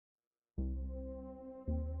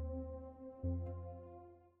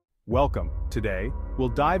Welcome. Today, we'll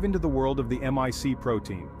dive into the world of the MYC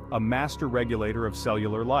protein, a master regulator of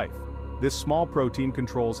cellular life. This small protein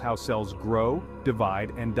controls how cells grow,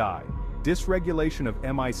 divide, and die. Dysregulation of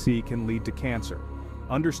MYC can lead to cancer.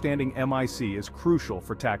 Understanding MYC is crucial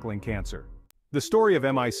for tackling cancer. The story of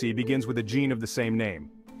MYC begins with a gene of the same name.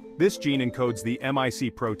 This gene encodes the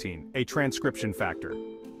MYC protein, a transcription factor.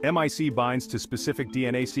 MYC binds to specific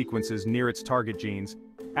DNA sequences near its target genes,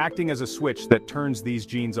 acting as a switch that turns these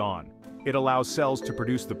genes on. It allows cells to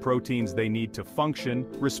produce the proteins they need to function,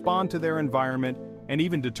 respond to their environment, and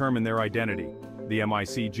even determine their identity. The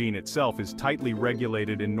MYC gene itself is tightly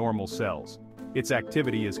regulated in normal cells. Its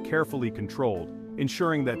activity is carefully controlled,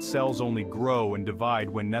 ensuring that cells only grow and divide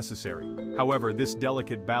when necessary. However, this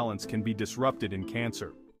delicate balance can be disrupted in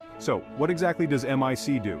cancer. So, what exactly does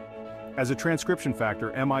MYC do? As a transcription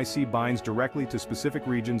factor, MYC binds directly to specific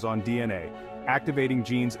regions on DNA, activating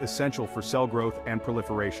genes essential for cell growth and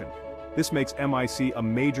proliferation. This makes MYC a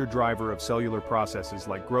major driver of cellular processes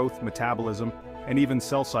like growth, metabolism, and even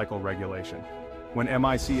cell cycle regulation. When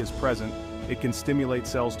MYC is present, it can stimulate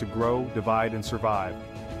cells to grow, divide, and survive,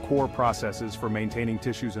 core processes for maintaining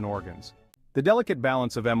tissues and organs. The delicate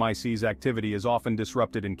balance of MYC's activity is often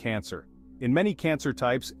disrupted in cancer. In many cancer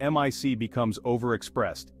types, MYC becomes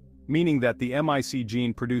overexpressed, meaning that the MYC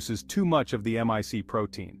gene produces too much of the MYC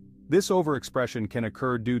protein. This overexpression can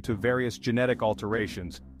occur due to various genetic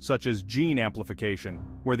alterations, such as gene amplification,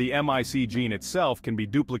 where the MYC gene itself can be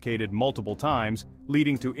duplicated multiple times,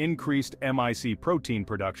 leading to increased MYC protein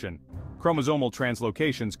production. Chromosomal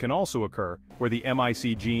translocations can also occur, where the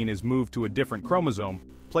MYC gene is moved to a different chromosome,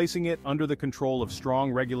 placing it under the control of strong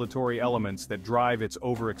regulatory elements that drive its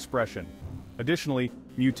overexpression. Additionally,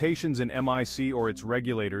 mutations in MYC or its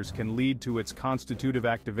regulators can lead to its constitutive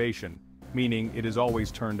activation, meaning it is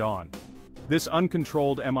always turned on. This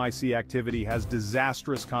uncontrolled MYC activity has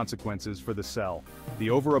disastrous consequences for the cell. The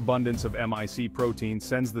overabundance of MYC protein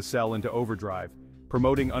sends the cell into overdrive,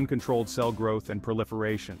 promoting uncontrolled cell growth and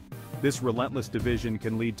proliferation. This relentless division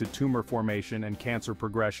can lead to tumor formation and cancer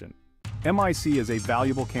progression. MYC is a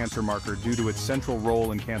valuable cancer marker due to its central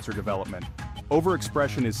role in cancer development.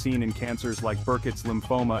 Overexpression is seen in cancers like Burkitt's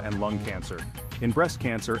lymphoma and lung cancer. In breast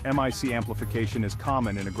cancer, MYC amplification is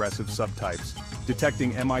common in aggressive subtypes.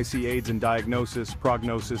 Detecting MYC aids in diagnosis,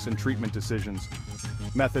 prognosis, and treatment decisions.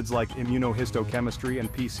 Methods like immunohistochemistry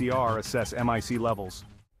and PCR assess MYC levels.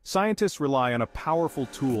 Scientists rely on a powerful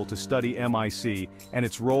tool to study MYC and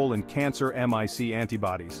its role in cancer MYC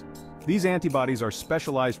antibodies. These antibodies are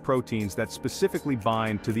specialized proteins that specifically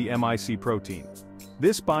bind to the MYC protein.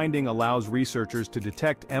 This binding allows researchers to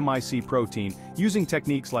detect MYC protein using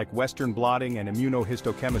techniques like Western blotting and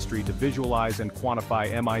immunohistochemistry to visualize and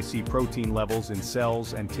quantify MYC protein levels in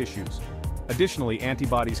cells and tissues. Additionally,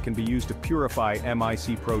 antibodies can be used to purify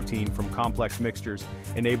MYC protein from complex mixtures,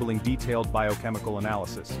 enabling detailed biochemical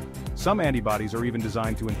analysis. Some antibodies are even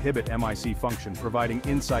designed to inhibit MYC function, providing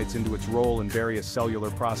insights into its role in various cellular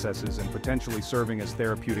processes and potentially serving as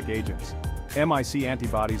therapeutic agents. MYC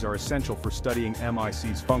antibodies are essential for studying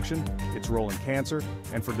MYC's function, its role in cancer,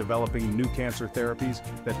 and for developing new cancer therapies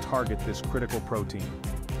that target this critical protein.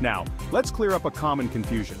 Now, let's clear up a common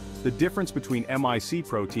confusion: the difference between MYC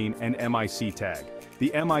protein and MYC tag. The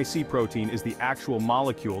MYC protein is the actual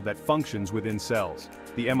molecule that functions within cells.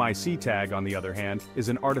 The MYC tag, on the other hand, is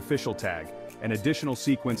an artificial tag, an additional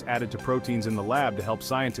sequence added to proteins in the lab to help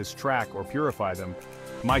scientists track or purify them.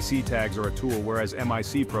 MYC tags are a tool, whereas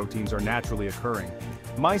MYC proteins are naturally occurring.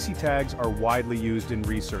 MYC tags are widely used in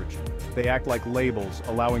research. They act like labels,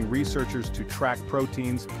 allowing researchers to track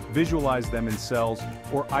proteins, visualize them in cells,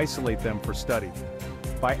 or isolate them for study.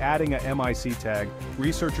 By adding a MYC tag,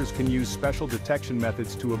 researchers can use special detection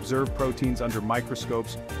methods to observe proteins under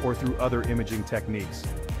microscopes or through other imaging techniques.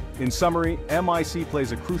 In summary, MYC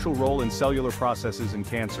plays a crucial role in cellular processes in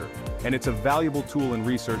cancer, and it's a valuable tool in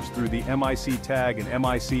research through the MYC tag and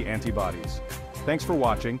MYC antibodies. Thanks for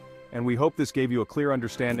watching, and we hope this gave you a clear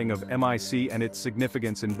understanding of MYC and its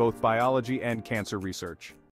significance in both biology and cancer research.